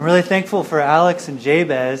I'm really thankful for Alex and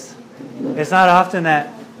Jabez. It's not often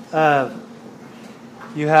that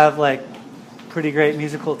you have like pretty great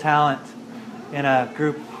musical talent in a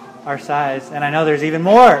group our size. And I know there's even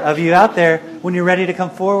more of you out there when you're ready to come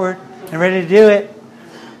forward and ready to do it.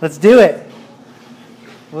 Let's do it.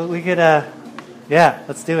 Well, we could,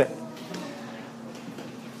 let's do it.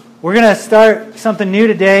 We're going to start something new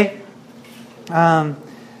today. And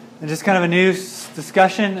just kind of a new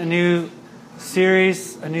discussion, a new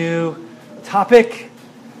series, a new topic.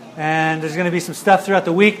 And there's going to be some stuff throughout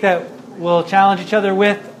the week that we'll challenge each other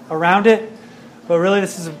with around it. But really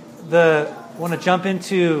this is I want to jump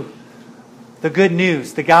into the good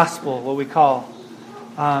news, the gospel, what we call,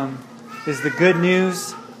 is the good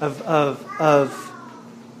news of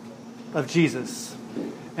Jesus.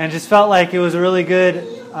 And just felt like it was a really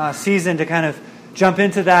good season to kind of jump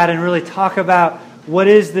into that and really talk about what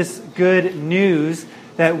is this good news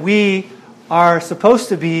that we are supposed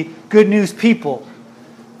to be good news people.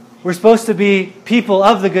 We're supposed to be people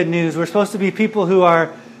of the good news. We're supposed to be people who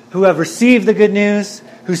have received the good news,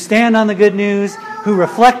 who stand on the good news, who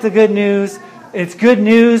reflect the good news. It's good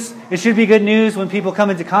news. It should be good news when people come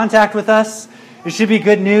into contact with us. It should be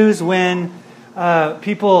good news when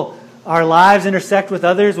our lives intersect with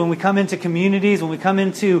others, when we come into communities, when we come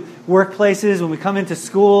into workplaces, when we come into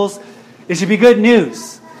schools. It should be good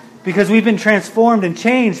news because we've been transformed and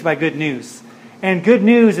changed by good news. And good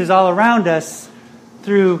news is all around us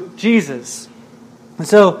through Jesus. And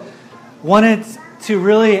so wanted to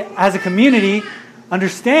really, as a community,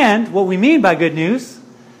 understand what we mean by good news.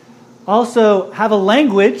 Also have a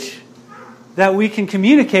language that we can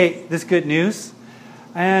communicate this good news.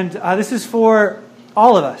 And this is for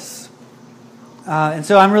all of us. And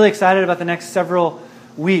so I'm really excited about the next several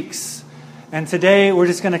weeks. And today we're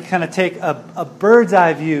just going to kind of take a bird's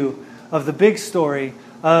eye view of the big story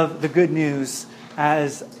of the good news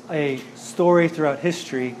as a story throughout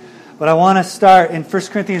history. But I want to start in 1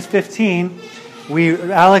 Corinthians 15.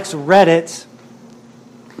 Alex read it.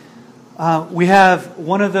 We have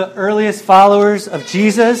one of the earliest followers of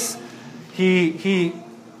Jesus. He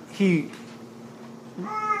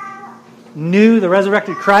knew the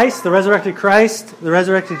resurrected Christ. The resurrected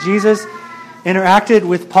Jesus, interacted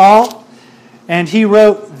with Paul, and he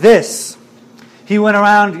wrote this. He went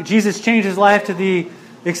around, Jesus changed his life to the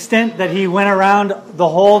extent that he went around the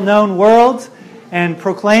whole known world and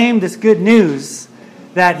proclaimed this good news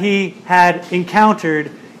that he had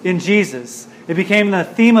encountered in Jesus. It became the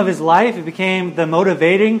theme of his life. It became the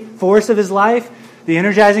motivating force of his life, the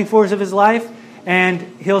energizing force of his life. And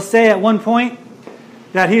he'll say at one point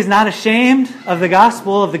that he's not ashamed of the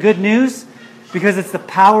gospel, of the good news, because it's the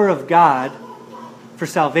power of God for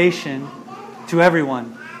salvation to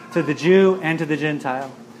everyone, to the Jew and to the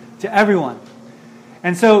Gentile, to everyone.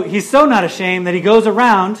 And so he's so not ashamed that he goes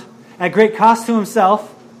around at great cost to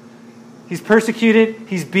himself. He's persecuted,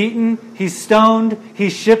 he's beaten, he's stoned,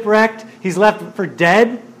 he's shipwrecked, he's left for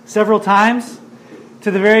dead several times, to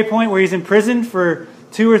the very point where he's imprisoned for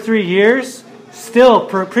 2 or 3 years, still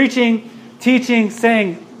preaching, teaching,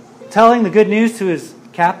 telling the good news to his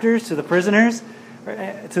captors, to the prisoners,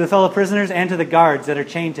 to the fellow prisoners, and to the guards that are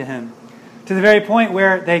chained to him, to the very point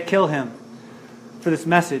where they kill him for this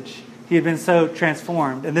message. He had been so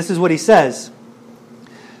transformed. And this is what he says.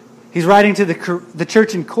 He's writing to the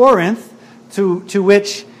church in Corinth, to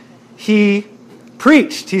which he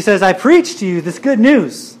preached. He says, I preach to you this good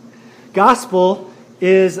news. Gospel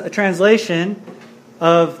is a translation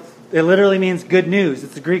of, it literally means good news.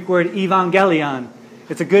 It's the Greek word evangelion.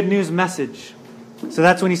 It's a good news message. So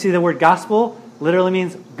that's when you see the word gospel, literally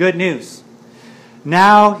means good news.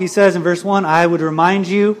 Now, he says in verse 1, I would remind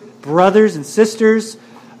you, brothers and sisters,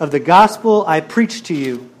 of the gospel I preach to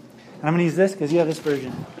you. And I'm going to use this because you have this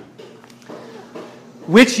version.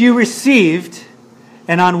 Which you received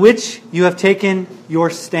and on which you have taken your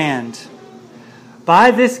stand. By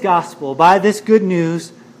this gospel, by this good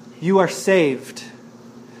news, you are saved.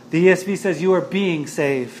 The ESV says you are being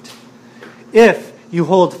saved. If you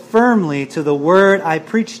hold firmly to the word I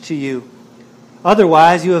preach to you.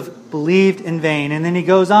 Otherwise, you have believed in vain. And then he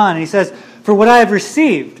goes on and he says, for what I have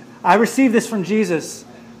received, I received this from Jesus.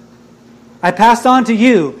 I passed on to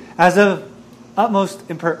you as of utmost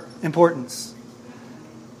importance.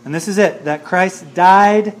 And this is it, that Christ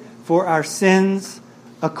died for our sins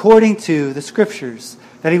according to the Scriptures,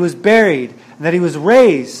 that he was buried, and that he was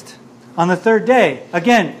raised on the third day,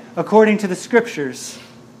 again, according to the Scriptures,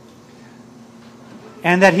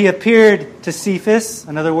 and that he appeared to Cephas,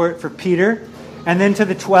 another word for Peter, and then to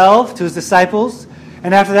the 12, to his disciples,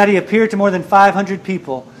 and after that he appeared to more than 500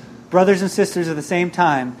 people, brothers and sisters at the same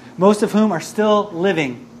time, most of whom are still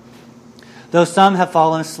living. though some have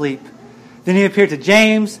fallen asleep. Then he appeared to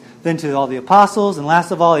James, then to all the apostles, and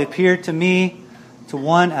last of all, he appeared to me, to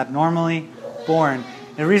one abnormally born.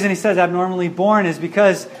 And the reason he says abnormally born is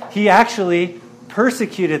because he actually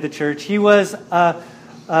persecuted the church. He was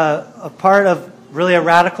a part of really a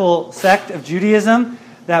radical sect of Judaism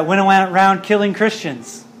that went around killing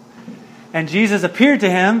Christians. And Jesus appeared to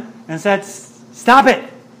him and said, "Stop it!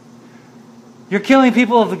 You're killing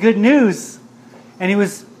people of the good news." And he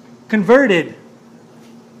was converted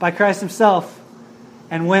by Christ himself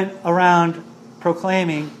and went around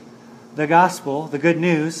proclaiming the gospel, the good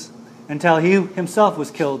news, until he himself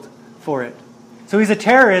was killed for it. So he's a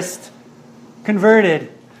terrorist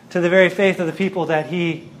converted to the very faith of the people that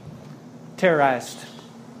he terrorized.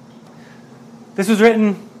 This was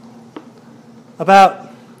written about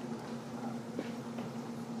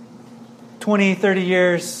 20, 30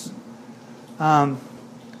 years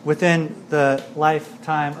within the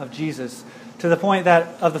lifetime of Jesus, to the point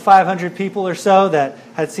that of the 500 people or so that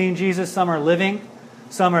had seen Jesus, some are living,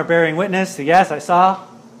 some are bearing witness. So yes, I saw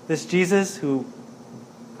this Jesus who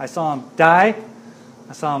I saw him die,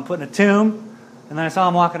 I saw him put in a tomb, and then I saw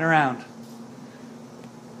him walking around.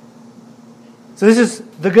 So this is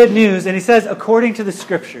the good news, and he says, according to the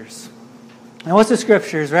Scriptures. Now what's the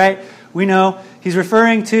Scriptures, right? We know he's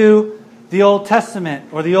referring to the Old Testament,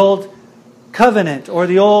 or the Old Covenant, or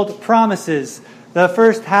the Old Promises, the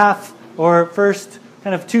first half, or first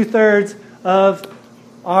kind of 2/3 of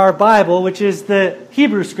our Bible, which is the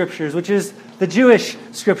Hebrew Scriptures, which is the Jewish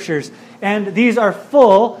Scriptures. And these are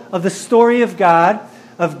full of the story of God,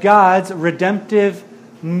 of God's redemptive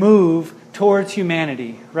move towards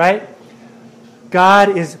humanity, right?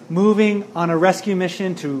 God is moving on a rescue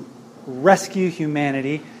mission to rescue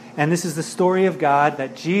humanity. And this is the story of God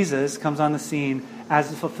that Jesus comes on the scene as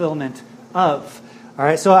the fulfillment of. All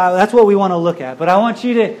right, so that's what we want to look at. But I want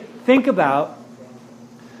you to think about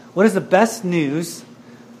what is the best news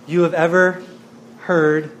you have ever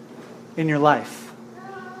heard in your life.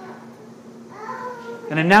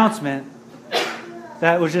 An announcement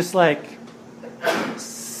that was just like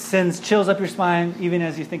sends chills up your spine even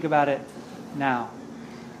as you think about it now.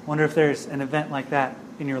 Wonder if there's an event like that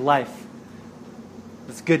in your life.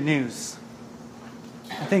 It's good news.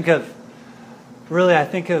 I think of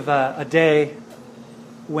a day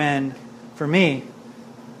when, for me,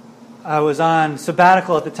 I was on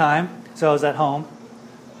sabbatical at the time, so I was at home,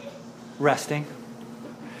 resting,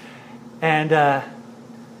 and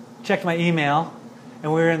checked my email,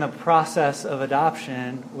 and we were in the process of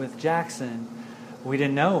adoption with Jackson. We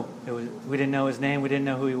didn't know his name. We didn't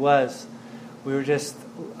know who he was. We were just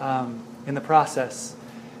in the process.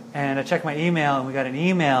 And I checked my email, and we got an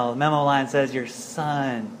email. The memo line says, "Your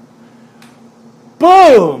son."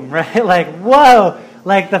 Boom! Right? Like, whoa!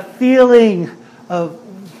 Like the feeling of,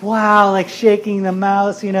 wow, like shaking the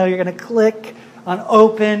mouse. You know, you're going to click on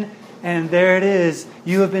open, and there it is.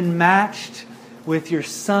 You have been matched with your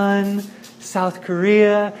son, South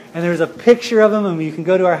Korea. And there's a picture of him, and you can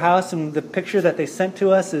go to our house, and the picture that they sent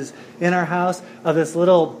to us is in our house of this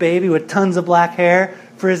little baby with tons of black hair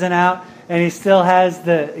frizzing out. And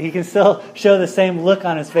he can still show the same look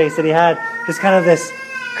on his face that he had, just kind of this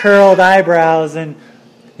curled eyebrows, and,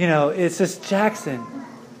 you know, it's just Jackson.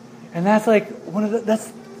 And that's like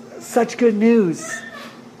that's such good news.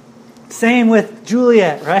 Same with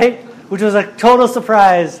Juliet, right? Which was a total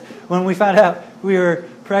surprise when we found out we were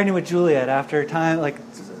pregnant with Juliet after a time, like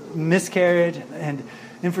miscarriage and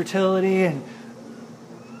infertility, and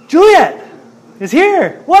Juliet is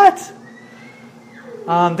here. What?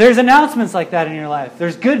 There's announcements like that in your life.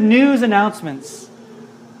 There's good news announcements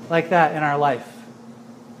like that in our life.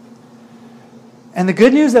 And the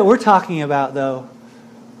good news that we're talking about, though,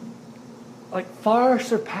 like far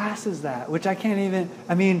surpasses that, which I can't even,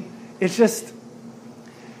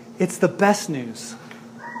 it's the best news,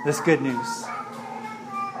 this good news.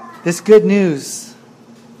 This good news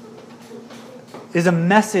is a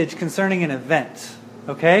message concerning an event,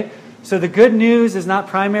 okay? So the good news is not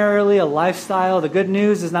primarily a lifestyle. The good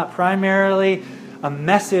news is not primarily a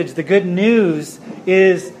message. The good news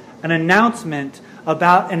is an announcement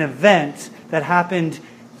about an event that happened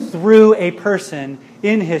through a person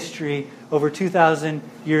in history over 2,000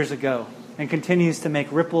 years ago and continues to make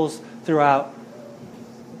ripples throughout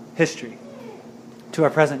history to our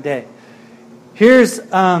present day. Here's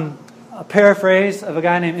a paraphrase of a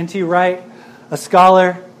guy named N.T. Wright, a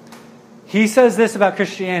scholar. He says this about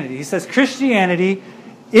Christianity. He says, Christianity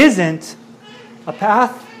isn't a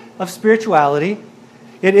path of spirituality.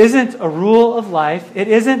 It isn't a rule of life. It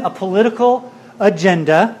isn't a political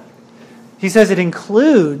agenda. He says it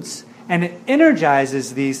includes and it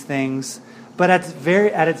energizes these things, But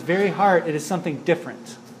at its very heart, it is something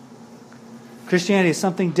different. Christianity is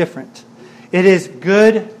something different. It is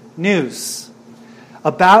good news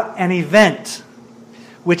about an event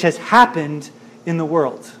which has happened in the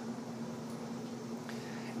world.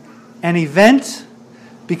 An event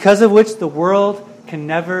because of which the world can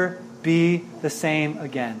never be the same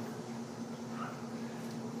again.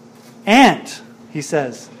 And, he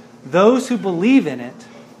says, those who believe in it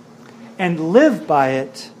and live by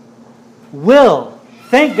it will,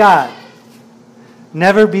 thank God,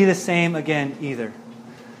 never be the same again either.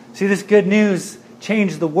 See, this good news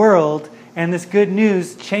changed the world, and this good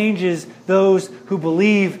news changes those who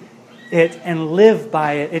believe it and live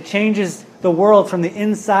by it. It changes the world from the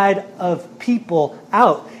inside of people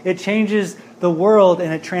out. It changes the world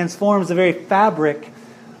and it transforms the very fabric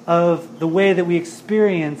of the way that we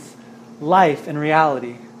experience life and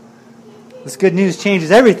reality. This good news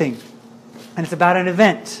changes everything. And it's about an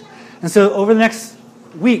event. And so over the next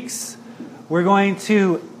weeks, we're going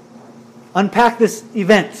to unpack this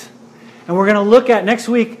event. And we're going to look at next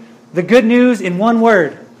week the good news in one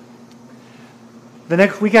word. The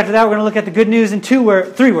next week after that, we're going to look at the good news in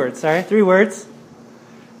three words. And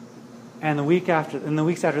the weeks after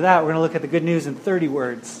that, we're going to look at the good news in 30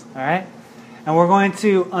 words. All right? And we're going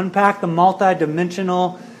to unpack the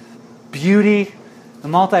multi-dimensional beauty, the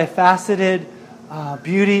multifaceted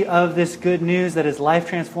beauty of this good news that is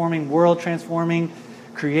life-transforming, world-transforming,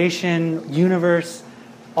 creation,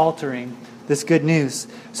 universe-altering, this good news.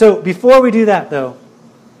 So before we do that, though,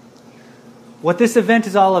 what this event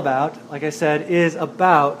is all about, like I said, is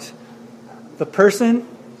about the person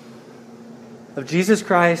of Jesus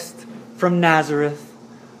Christ from Nazareth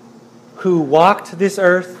who walked this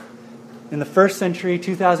earth in the first century,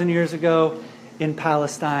 2,000 years ago, in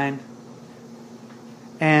Palestine.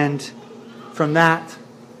 And from that,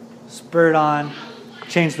 spurred on,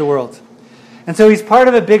 changed the world. And so he's part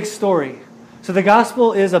of a big story. So the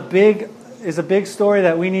gospel is a big story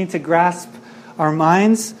that we need to grasp our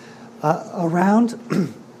minds around.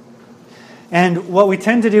 And what we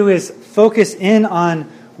tend to do is focus in on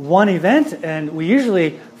one event, and we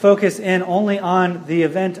usually focus in only on the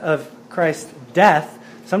event of Christ's death,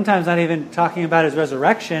 sometimes not even talking about his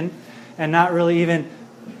resurrection, and not really even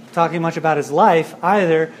talking much about his life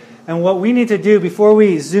either. And what we need to do before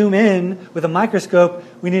we zoom in with a microscope,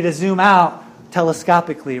 we need to zoom out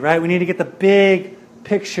telescopically, right? We need to get the big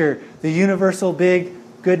picture, the universal big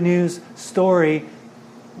good news story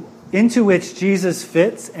into which Jesus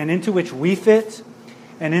fits and into which we fit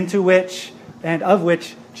and of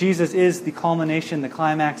which Jesus is the culmination, the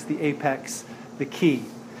climax, the apex, the key.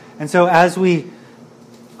 And so as we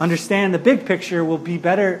understand the big picture, we'll be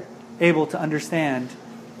better able to understand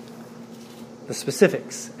the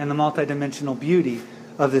specifics and the multidimensional beauty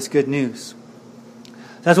of this good news.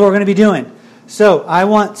 That's what we're going to be doing. So I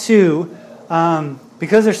want to,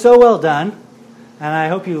 because they're so well done, and I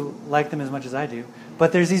hope you like them as much as I do,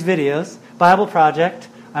 but there's these videos, Bible Project.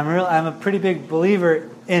 I'm a pretty big believer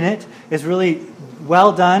in it. It's really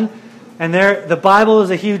well done. And the Bible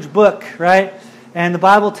is a huge book, right? And the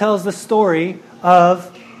Bible tells the story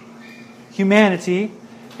of humanity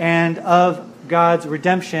and of God's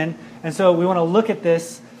redemption. And so we want to look at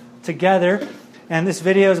this together. And this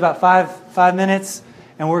video is about five minutes.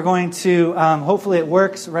 And we're going to, hopefully it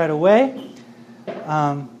works right away.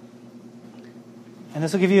 And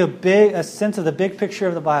this will give you a sense of the big picture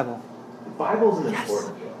of the Bible. The Bible is an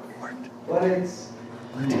important book, but it's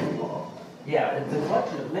long. Yeah, it's a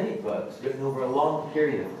collection of many books written over a long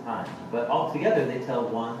period of time, but altogether they tell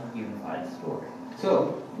one unified story.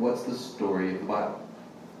 So, what's the story of the Bible?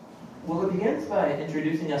 Well, it begins by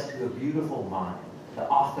introducing us to a beautiful mind, the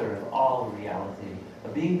author of all reality, a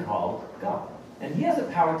being called God. And he has the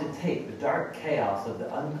power to take the dark chaos of the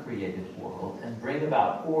uncreated world and bring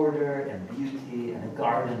about order and beauty and a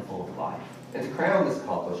garden full of life. And to crown this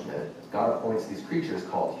accomplishment, God appoints these creatures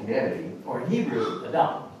called humanity, Or in Hebrew,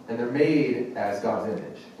 Adam. and they're made as God's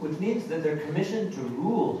image. Which means that they're commissioned to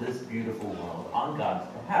rule this beautiful world on God's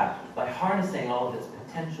behalf by harnessing all of its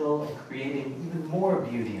potential and creating even more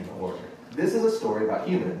beauty and order. This is a story about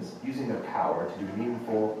humans using their power to do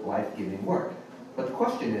meaningful, life-giving work. But the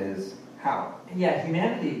question is, how? And yeah,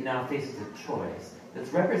 humanity now faces a choice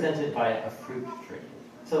that's represented by a fruit tree.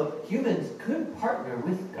 So humans could partner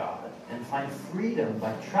with God and find freedom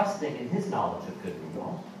by trusting in his knowledge of good and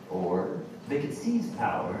evil. Or They could seize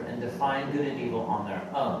power and define good and evil on their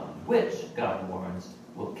own, which, God warns,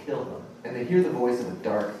 will kill them. and they hear the voice of a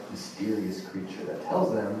dark, mysterious creature that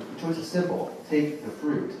tells them the choice is simple. Take the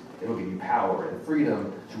fruit. It'll give you power and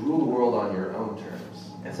freedom to rule the world on your own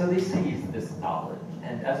terms. And so they seize this knowledge,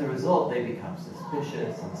 And as a result, they become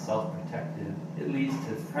suspicious and self-protective. It leads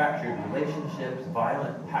to fractured relationships,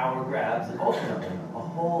 violent power grabs, and ultimately a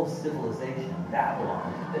whole civilization,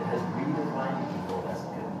 Babylon, that has redefined evil as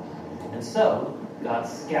good. And so, God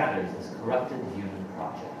scatters this corrupted human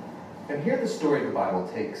project. And here the story of the Bible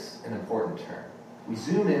takes an important turn. We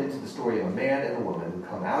zoom into the story of a man and a woman who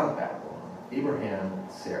come out of Babylon, Abraham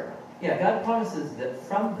and Sarah. Yeah, God promises that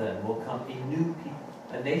from them will come a new people,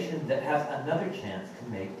 a nation that has another chance to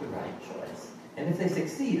make the right choice. And if they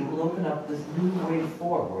succeed, it will open up this new way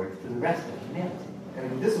forward for the rest of humanity.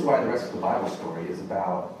 And this is why the rest of the Bible story is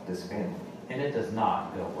about this family. And it does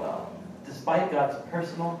not go well. Despite God's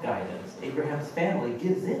personal guidance, Abraham's family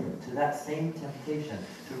gives in to that same temptation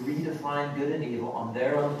to redefine good and evil on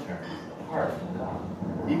their own terms, apart from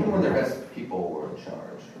God. Even when the rest of the people were in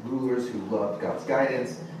charge, rulers who loved God's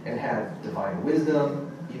guidance and had divine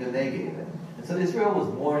wisdom, even they gave in. And so Israel was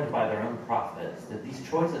warned by their own prophets that these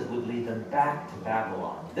choices would lead them back to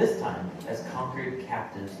Babylon, this time as conquered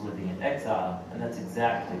captives living in exile, and that's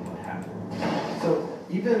exactly what happened. So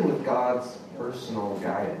even with God's personal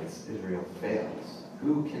guidance, Israel fails.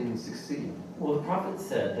 Who can succeed? Well, the prophet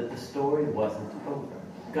said that the story wasn't over.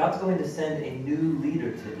 God's going to send a new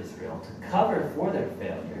leader to Israel to cover for their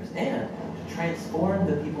failures and to transform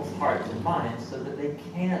the people's hearts and minds so that they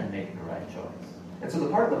can make the right choice. And so the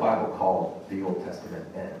part of the Bible called the Old Testament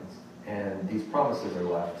ends, and these promises are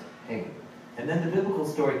left hanging. And then the biblical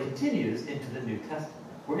story continues into the New Testament.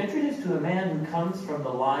 We're introduced to a man who comes from the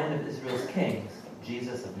line of Israel's kings,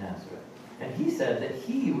 Jesus of Nazareth. And he said that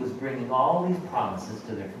he was bringing all these promises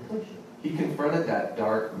to their completion. He confronted that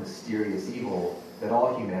dark, mysterious evil that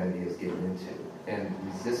all humanity is given into and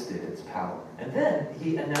resisted its power. And then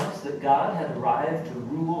he announced that God had arrived to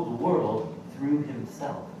rule the world through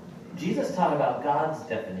himself. Jesus taught about God's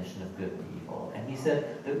definition of good and evil, and he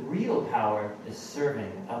said that real power is serving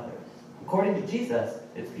others. According to Jesus,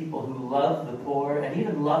 it's people who love the poor and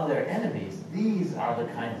even love their enemies. These are the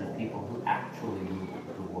kinds of people who actually rule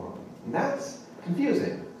the world. And that's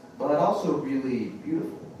confusing, but also really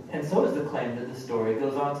beautiful. And so is the claim that the story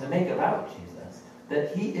goes on to make about Jesus,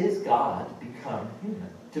 that he is God become human,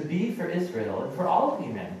 to be for Israel and for all of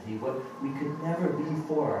humanity what we could never be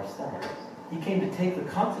for ourselves. He came to take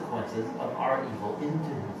the consequences of our evil into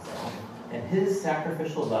himself, and his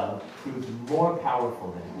sacrificial love proves more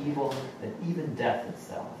powerful than evil, than even death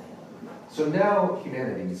itself. So now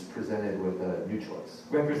humanity is presented with a new choice.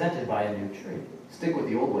 Represented by a new tree. Stick with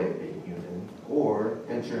the old way of being human, or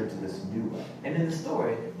venture into this new way. And in the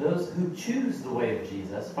story, those who choose the way of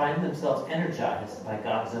Jesus find themselves energized by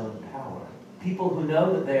God's own power. People who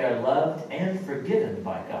know that they are loved and forgiven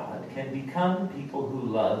by God can become people who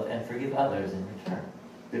love and forgive others in return.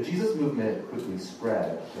 The Jesus movement quickly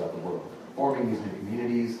spread throughout the world, forming these new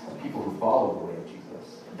communities of people who follow the way of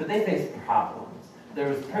Jesus. But they faced problems. There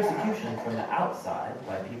was persecution from the outside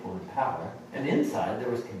by people in power, and inside there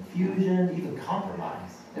was confusion, even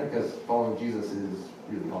compromise. Yeah, because following Jesus is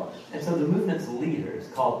really hard. And so the movement's leaders,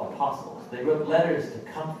 called apostles, they wrote letters to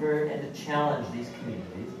comfort and to challenge these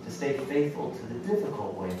communities to stay faithful to the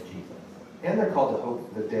difficult way of Jesus. And they're called to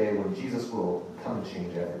hope for the day when Jesus will come and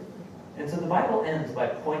change everything. And so the Bible ends by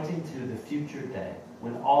pointing to the future day,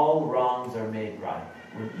 when all wrongs are made right,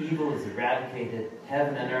 when evil is eradicated,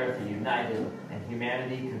 heaven and earth are united, and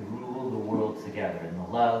humanity can rule the world together in the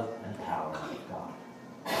love and power of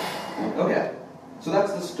God. Okay, so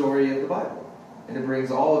that's the story of the Bible. And it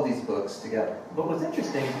brings all of these books together. But what's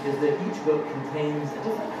interesting is that each book contains a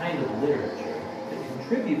different kind of literature that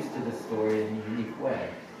contributes to the story in a unique way.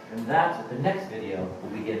 And that's what the next video will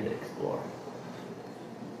begin to explore.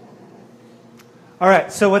 All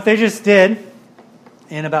right, so what they just did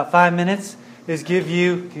in about 5 minutes is give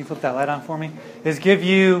you, can you flip that light on for me? Is give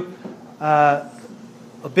you a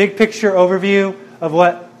big picture overview of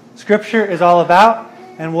what Scripture is all about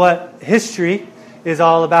and what history is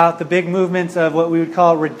all about, the big movements of what we would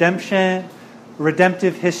call redemptive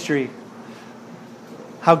history.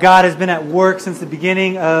 How God has been at work since the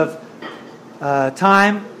beginning of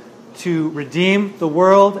time to redeem the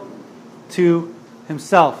world to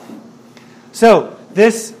himself. So,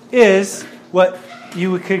 this is what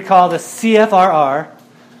you could call the CFRR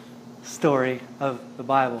story of the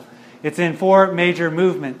Bible. It's in 4 major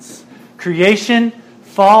movements: creation,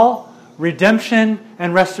 fall, redemption,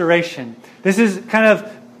 and restoration. This is kind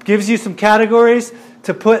of gives you some categories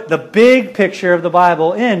to put the big picture of the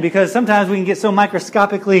Bible in, because sometimes we can get so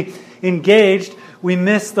microscopically engaged we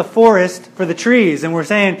miss the forest for the trees, and we're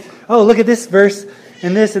saying, oh, look at this verse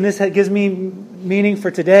and this gives me meaning for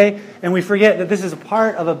today, and we forget that this is a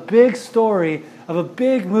part of a big story, of a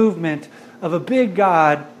big movement, of a big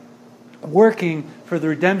God working for the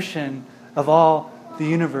redemption of all the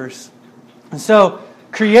universe. And so,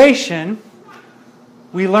 creation,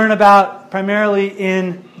 we learn about primarily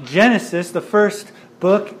in Genesis, the first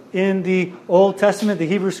book in the Old Testament, the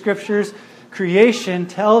Hebrew Scriptures. Creation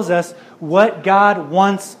tells us what God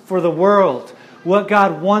wants for the world, what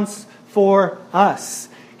God wants for us.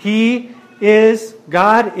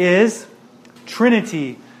 God is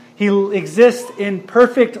Trinity. He exists in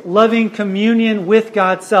perfect loving communion with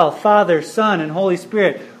God's self, Father, Son, and Holy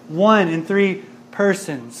Spirit, one in three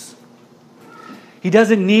persons. He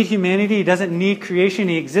doesn't need humanity. He doesn't need creation.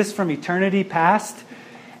 He exists from eternity past,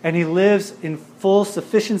 and He lives in full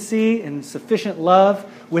sufficiency and sufficient love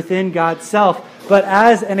within God's self. But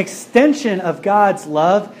as an extension of God's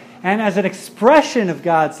love and as an expression of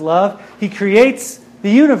God's love, He creates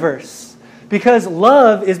the universe. Because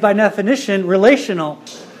love is by definition relational.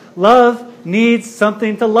 Love needs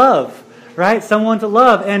something to love, right? Someone to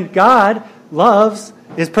love. And God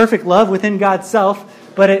is perfect love within God's self,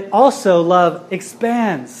 but it also, love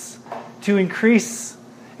expands to increase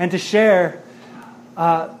and to share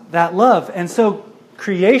that love. And so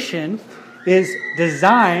creation is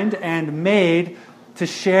designed and made to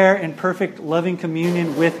share in perfect loving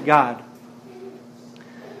communion with God.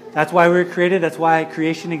 That's why we were created. That's why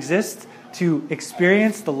creation exists, to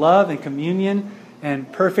experience the love and communion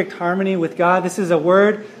and perfect harmony with God. This is a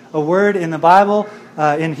word in the Bible,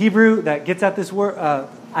 in Hebrew, that gets at this word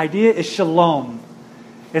idea is shalom.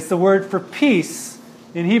 It's the word for peace.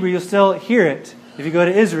 In Hebrew, you'll still hear it if you go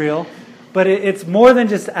to Israel. But it's more than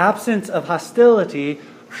just absence of hostility.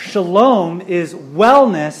 Shalom is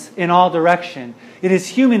wellness in all direction. It is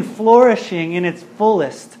human flourishing in its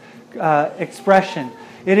fullest expression.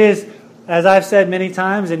 It is, as I've said many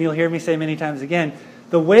times, and you'll hear me say many times again,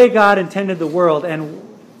 the way God intended the world and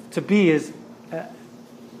to be is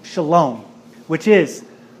shalom, which is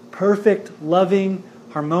perfect, loving,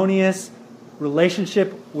 harmonious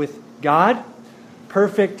relationship with God,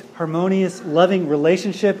 perfect, harmonious, loving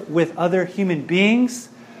relationship with other human beings,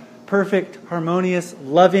 perfect, harmonious,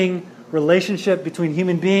 loving relationship between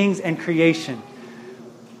human beings and creation.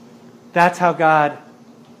 That's how God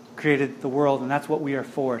created the world, and that's what we are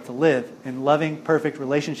for, to live in loving, perfect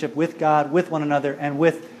relationship with God, with one another, and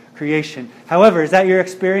with creation. However, is that your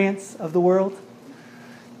experience of the world?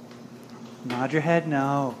 Nod your head,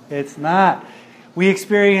 no, it's not. We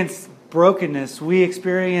experience brokenness, we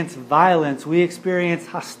experience violence, we experience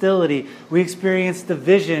hostility, we experience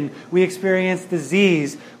division, we experience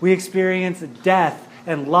disease, we experience death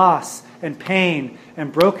and loss and pain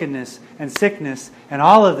and brokenness and sickness and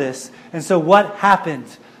all of this. And so what happened?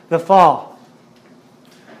 The fall.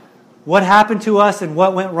 What happened to us and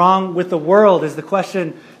what went wrong with the world is the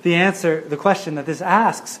question that this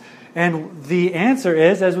asks. And the answer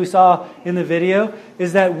is, as we saw in the video,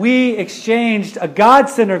 is that we exchanged a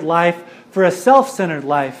God-centered life for a self-centered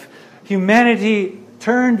life. Humanity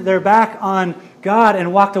turned their back on God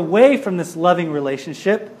and walked away from this loving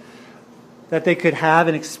relationship that they could have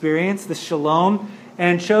and experience, the shalom,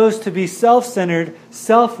 and chose to be self-centered,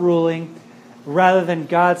 self-ruling, rather than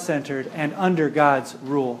God-centered and under God's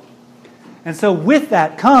rule. And so with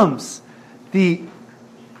that comes the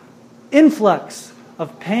influx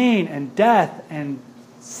of pain and death and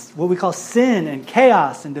what we call sin and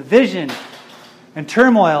chaos and division and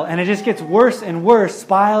turmoil. And it just gets worse and worse,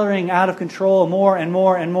 spiraling out of control more and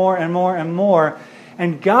more and more and more and more.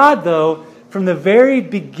 And God, though, from the very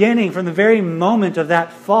beginning, from the very moment of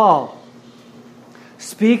that fall,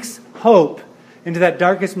 speaks hope into that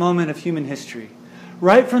darkest moment of human history.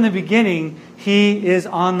 Right from the beginning, He is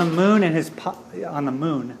on the moon and on the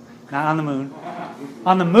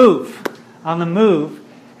move,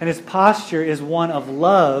 and His posture is one of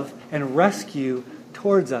love and rescue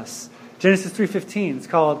towards us. Genesis 3:15, it's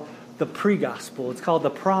called the pre-gospel. It's called the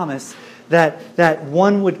promise that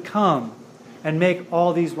one would come and make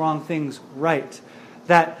all these wrong things right.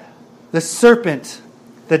 That the serpent,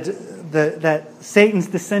 that Satan's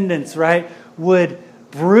descendants, right, would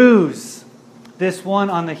bruise this one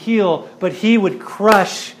on the heel, but he would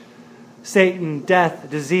crush Satan, death,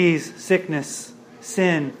 disease, sickness,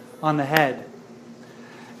 sin on the head.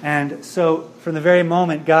 And so from the very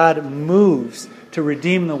moment, God moves to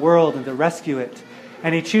redeem the world and to rescue it.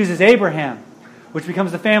 And He chooses Abraham, which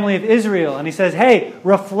becomes the family of Israel. And He says, hey,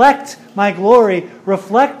 reflect my glory,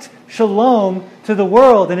 reflect shalom to the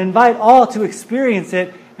world, and invite all to experience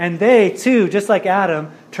it. And they, too, just like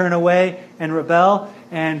Adam, turn away and rebel,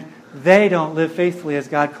 and they don't live faithfully as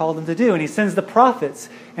God called them to do. And He sends the prophets,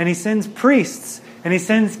 and He sends priests, and He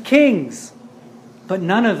sends kings. But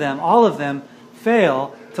none of them, all of them,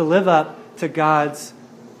 fail to live up to God's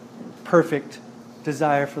perfect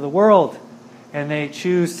desire for the world. And they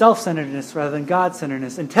choose self-centeredness rather than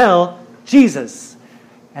God-centeredness until Jesus.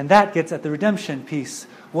 And that gets at the redemption piece.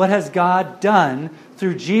 What has God done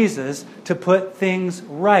through Jesus to put things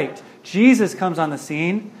right? Jesus comes on the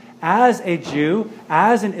scene as a Jew,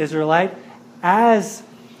 as an Israelite, as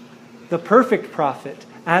the perfect prophet,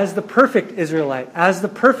 as the perfect Israelite, as the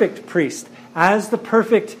perfect priest, as the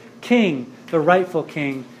perfect king, the rightful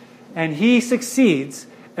king. And he succeeds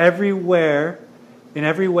everywhere, in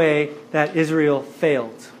every way that Israel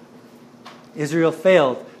failed. Israel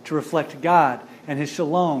failed to reflect God and His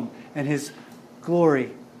shalom and His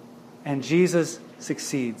glory. And Jesus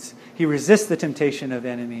succeeds. He resists the temptation of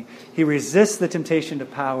enemy. He resists the temptation to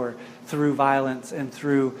power through violence and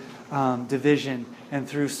through division and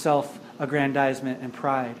through self-aggrandizement and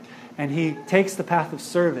pride. And He takes the path of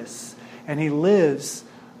service. And He lives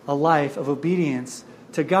a life of obedience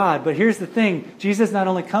to God. But here's the thing. Jesus not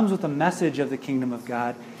only comes with a message of the kingdom of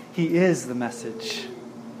God, He is the message.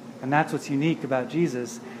 And that's what's unique about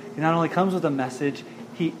Jesus. He not only comes with a message,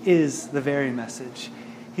 He is the very message.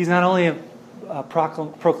 He's not only a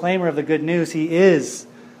proclaimer of the good news, He is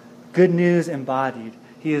good news embodied.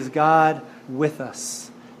 He is God with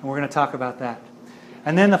us. And we're going to talk about that.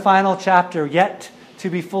 And then the final chapter, yet to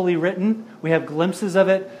be fully written. We have glimpses of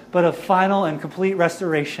it, but of final and complete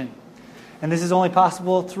restoration. And this is only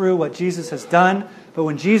possible through what Jesus has done. But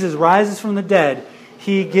when Jesus rises from the dead,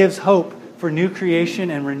 He gives hope for new creation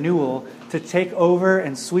and renewal to take over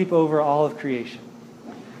and sweep over all of creation.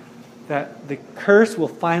 That the curse will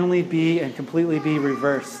finally be and completely be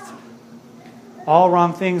reversed. All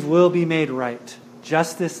wrong things will be made right.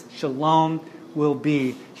 Justice, shalom will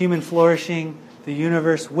be. Human flourishing, the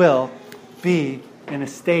universe will be in a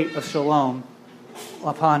state of shalom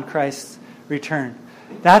upon Christ's return.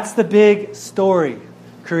 That's the big story.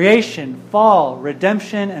 Creation, fall,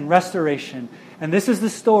 redemption, and restoration. And this is the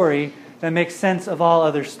story that makes sense of all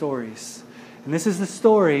other stories. And this is the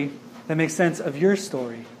story that makes sense of your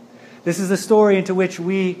story. This is the story into which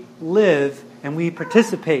we live and we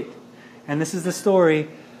participate. And this is the story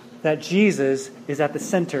that Jesus is at the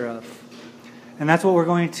center of. And that's what we're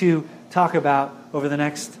going to talk about over the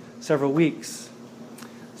next several weeks.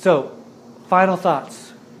 So, final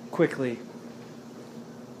thoughts, quickly.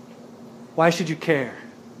 Why should you care?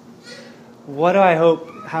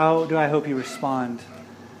 How do I hope you respond?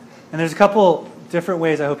 And there's a couple different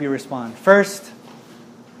ways I hope you respond. First,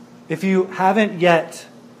 if you haven't yet,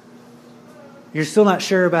 you're still not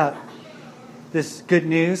sure about this good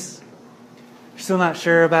news, you're still not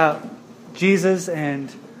sure about Jesus and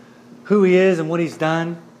who He is and what He's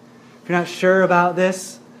done, if you're not sure about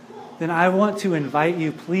this, then I want to invite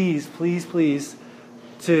you, please, please, please,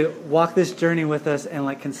 to walk this journey with us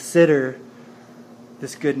and consider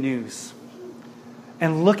this good news.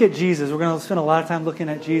 And look at Jesus. We're going to spend a lot of time looking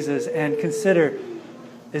at Jesus and consider,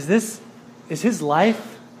 is His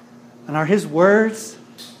life and are His words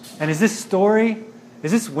and is this story,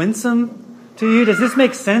 is this winsome to you? Does this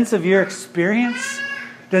make sense of your experience?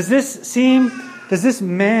 Does this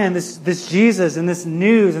man, this Jesus and this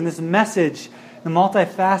news and this message, the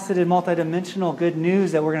multifaceted, multidimensional good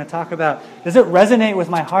news that we're going to talk about, does it resonate with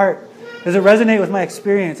my heart? Does it resonate with my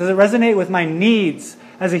experience? Does it resonate with my needs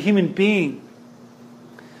as a human being?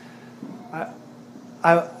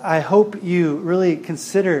 I hope you really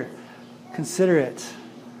consider it.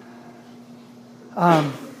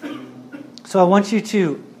 So I want you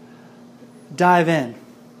to dive in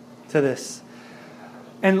to this.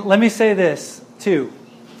 And let me say this, too,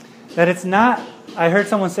 that it's not, I heard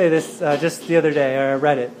someone say this just the other day, or I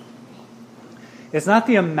read it. It's not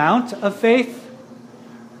the amount of faith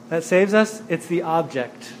that saves us, it's the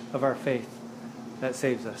object of our faith that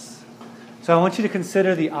saves us. So I want you to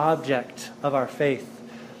consider the object of our faith,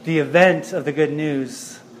 the event of the good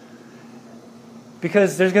news.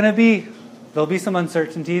 Because there'll be some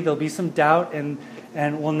uncertainty, there'll be some doubt, and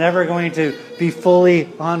we're never going to be fully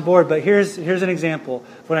on board. But here's an example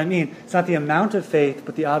of what I mean. It's not the amount of faith,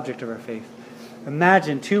 but the object of our faith.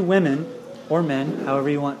 Imagine two women, or men, however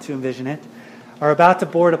you want to envision it, are about to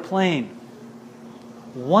board a plane.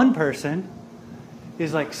 One person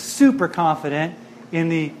is super confident in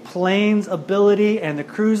the plane's ability and the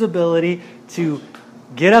crew's ability to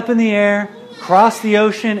get up in the air, cross the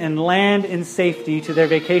ocean, and land in safety to their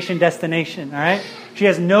vacation destination. All right? She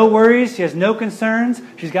has no worries. She has no concerns.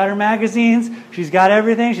 She's got her magazines. She's got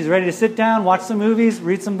everything. She's ready to sit down, watch some movies,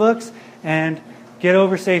 read some books, and get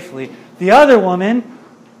over safely. The other woman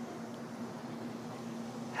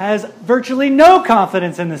has virtually no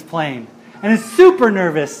confidence in this plane and is super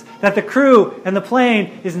nervous that the crew and the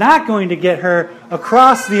plane is not going to get her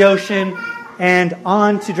across the ocean and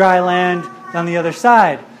onto dry land on the other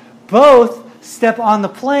side. Both step on the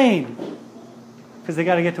plane because they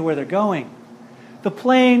got to get to where they're going. The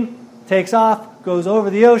plane takes off, goes over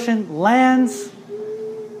the ocean, lands.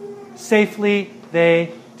 Safely,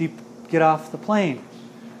 they get off the plane.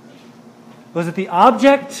 Was it the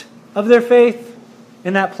object of their faith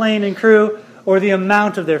in that plane and crew, or the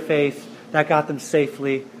amount of their faith that got them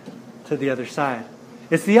safely to the other side?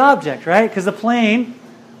 It's the object, right? Because the plane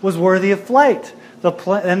was worthy of flight.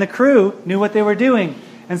 And the crew knew what they were doing.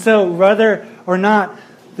 And so whether or not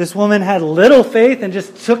this woman had little faith and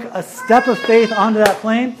just took a step of faith onto that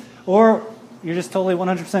plane, or you're just totally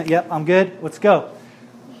 100%, yep, I'm good, let's go.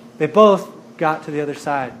 They both got to the other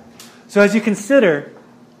side. So as you consider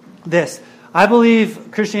this, I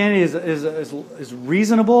believe Christianity is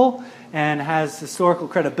reasonable and has historical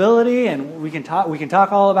credibility, and we can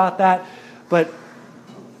talk all about that. But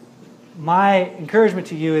my encouragement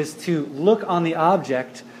to you is to look on the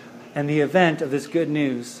object and the event of this good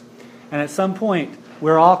news. And at some point,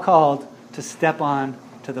 we're all called to step on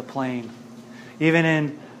to the plane. Even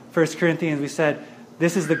in 1 Corinthians, we said,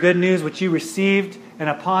 this is the good news which you received and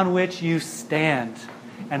upon which you stand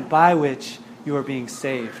and by which you are being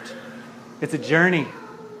saved. It's a journey.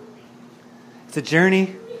 It's a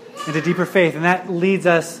journey into deeper faith. And that leads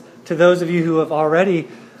us to those of you who have already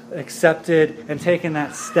accepted and taken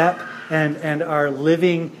that step and are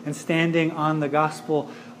living and standing on the gospel.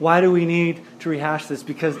 Why do we need to rehash this?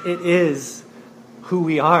 Because it is who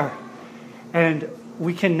we are. And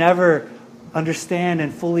we can never understand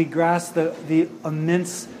and fully grasp the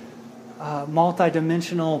immense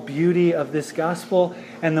multidimensional beauty of this gospel.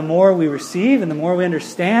 And the more we receive and the more we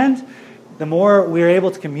understand, the more we are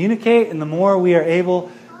able to communicate and the more we are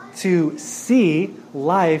able to see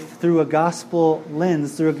life through a gospel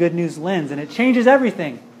lens, through a good news lens. And it changes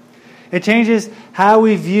everything. It changes how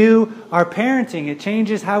we view our parenting. It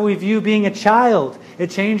changes how we view being a child. It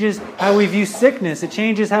changes how we view sickness. It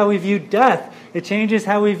changes how we view death. It changes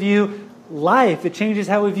how we view life. It changes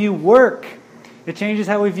how we view work. It changes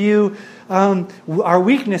how we view our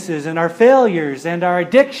weaknesses and our failures and our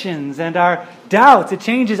addictions and our doubts. It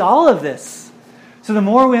changes all of this. So the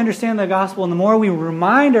more we understand the gospel and the more we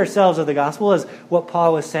remind ourselves of the gospel, as what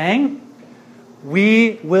Paul was saying,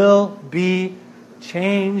 we will be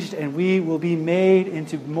changed and we will be made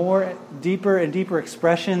into more deeper and deeper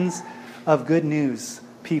expressions of good news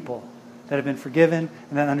people that have been forgiven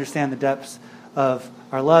and that understand the depths of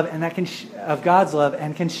our love and that of God's love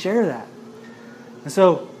and can share that. And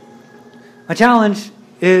so my challenge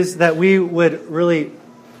is that we would really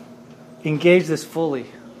engage this fully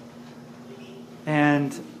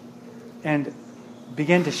and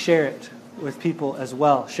begin to share it with people as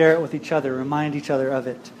well. Share it with each other, remind each other of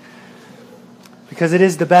it. Because it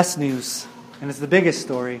is the best news, and it's the biggest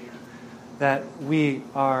story that we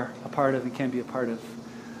are a part of and can be a part of.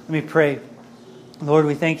 Let me pray. Lord,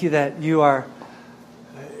 we thank you that you are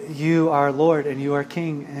Lord and you are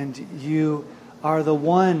King, and you are the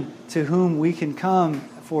one to whom we can come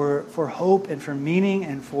for hope and for meaning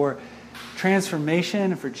and for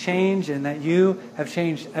transformation and for change, and that you have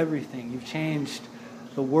changed everything. You've changed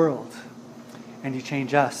the world, and you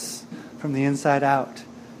change us from the inside out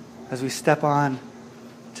as we step on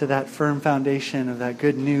to that firm foundation of that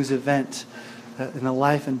good news event in the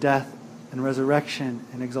life and death and resurrection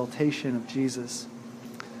and exaltation of Jesus.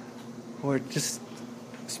 Lord, just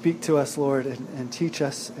speak to us, Lord, and teach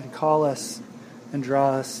us and call us and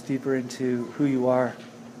draw us deeper into who you are.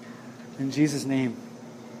 In Jesus' name,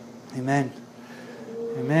 amen.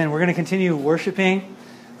 Amen. We're going to continue worshiping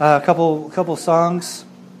a couple songs.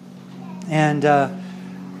 And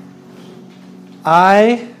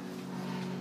I